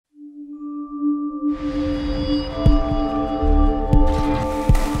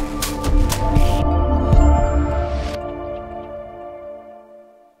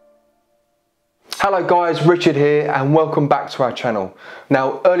guys, Richard here and welcome back to our channel.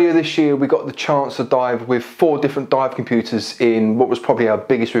 Now earlier this year we got the chance to dive with 4 different dive computers in what was probably our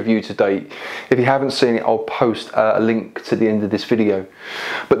biggest review to date. If you haven't seen it, I'll post a link to the end of this video.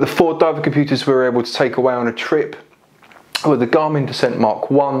 But the 4 diver computers we were able to take away on a trip were the Garmin Descent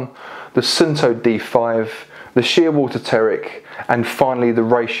Mark 1, the Suunto D5, the Shearwater Teric, and finally the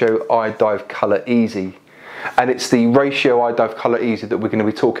Ratio iDIVE Color Easy. And it's the Ratio iDIVE Color Easy that we're going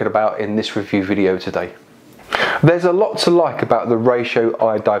to be talking about in this review video today. There's a lot to like about the Ratio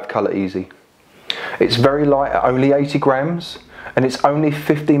iDIVE Color Easy. It's very light at only 80 grams and it's only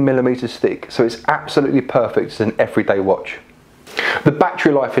 15mm thick, so it's absolutely perfect as an everyday watch. The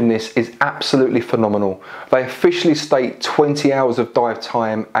battery life in this is absolutely phenomenal. They officially state 20 hours of dive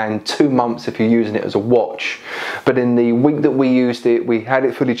time and 2 months if you're using it as a watch. But in the week that we used it, we had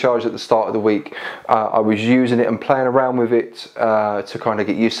it fully charged at the start of the week. I was using it and playing around with it to kind of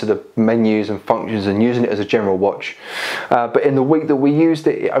get used to the menus and functions and using it as a general watch. But in the week that we used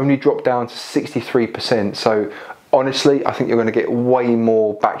it, it only dropped down to 63%. So honestly, I think you're going to get way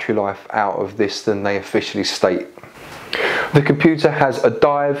more battery life out of this than they officially state. The computer has a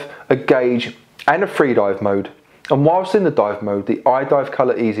dive, a gauge and a free dive mode, and whilst in the dive mode the iDIVE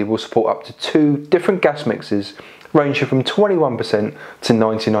Color Easy will support up to 2 different gas mixes ranging from 21% to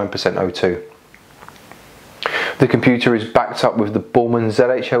 99% O2. The computer is backed up with the Buhlmann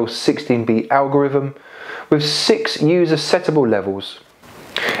ZHL-16B algorithm with 6 user-settable levels.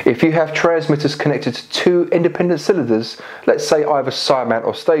 If you have transmitters connected to 2 independent cylinders, let's say either side mount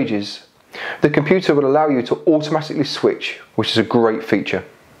or stages, the computer will allow you to automatically switch, which is a great feature.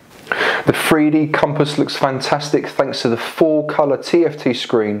 The 3D compass looks fantastic thanks to the full colour TFT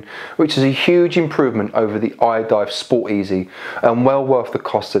screen, which is a huge improvement over the iDIVE Sport Easy and well worth the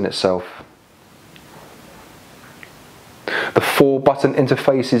cost in itself. The 4-button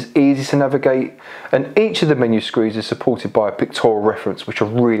interface is easy to navigate and each of the menu screens is supported by a pictorial reference, which I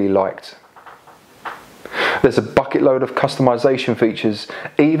really liked. There's a bucket load of customization features,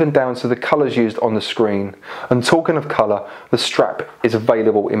 even down to the colours used on the screen. And talking of colour, the strap is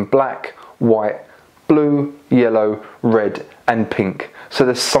available in black, white, blue, yellow, red and pink. So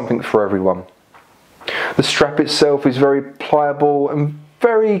there's something for everyone. The strap itself is very pliable and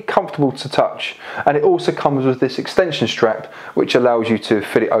very comfortable to touch, and it also comes with this extension strap which allows you to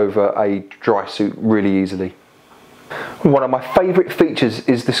fit it over a dry suit really easily. One of my favourite features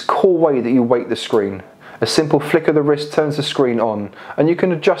is this cool way that you weight the screen. A simple flick of the wrist turns the screen on and you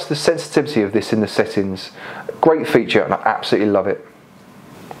can adjust the sensitivity of this in the settings. Great feature and I absolutely love it.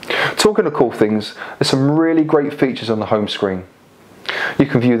 Talking of cool things, there's some really great features on the home screen. You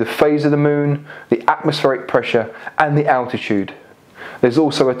can view the phase of the moon, the atmospheric pressure and the altitude. There's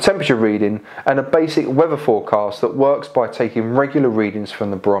also a temperature reading and a basic weather forecast that works by taking regular readings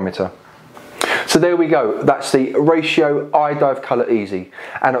from the barometer. So there we go, that's the Ratio iDIVE Color Easy,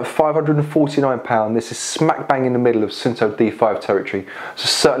 and at £549 this is smack bang in the middle of Suunto D5 territory, so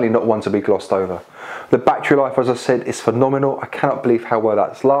certainly not one to be glossed over. The battery life, as I said, is phenomenal. I cannot believe how well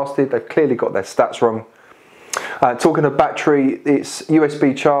that's lasted. They've clearly got their stats wrong. Talking of battery, it's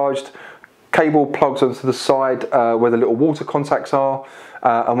USB charged, cable plugs onto the side where the little water contacts are,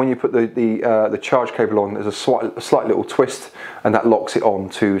 and when you put the charge cable on, there's a slight little twist and that locks it on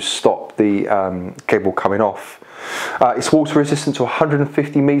to stop the cable coming off. It's water resistant to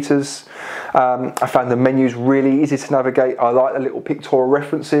 150 meters. I found the menus really easy to navigate. I like the little pictorial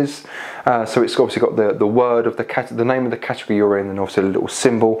references, so it's obviously got the word of the name of the category you're in and obviously a little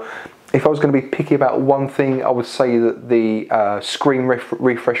symbol. If I was going to be picky about one thing, I would say that the screen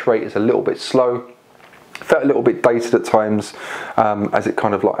refresh rate is a little bit slow. Felt a little bit dated at times, as it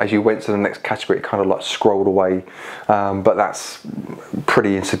kind of like, as you went to the next category, it kind of like scrolled away, but that's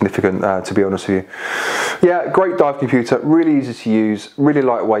pretty insignificant to be honest with you. Yeah, great dive computer, really easy to use, really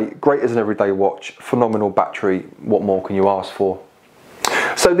lightweight, great as an everyday watch, phenomenal battery. What more can you ask for?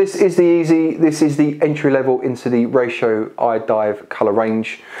 So this is the entry level into the Ratio iDIVE Color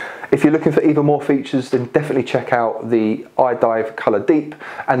range. If you're looking for even more features, then definitely check out the iDIVE Color Deep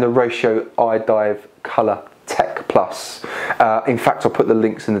and the Ratio iDIVE Color Tech Plus. In fact, I'll put the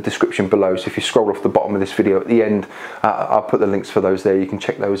links in the description below, so if you scroll off the bottom of this video at the end, I'll put the links for those there, you can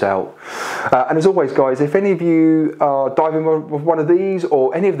check those out. And as always guys, if any of you are diving with one of these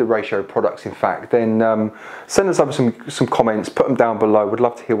or any of the Ratio products in fact, then send us over some comments, put them down below. Would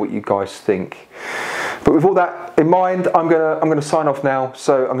love to hear what you guys think. But with all that in mind, I'm gonna sign off now,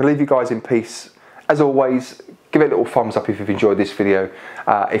 so I'm gonna leave you guys in peace. As always, give it a little thumbs up if you've enjoyed this video.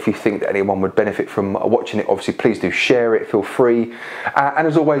 If you think that anyone would benefit from watching it, obviously please do share it, feel free. And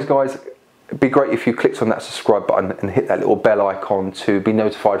as always guys, It'd be great if you clicked on that subscribe button and hit that little bell icon to be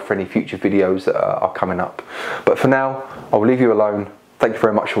notified for any future videos that are coming up. But for now, I will leave you alone. Thank you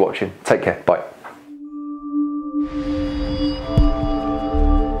very much for watching. Take care. Bye.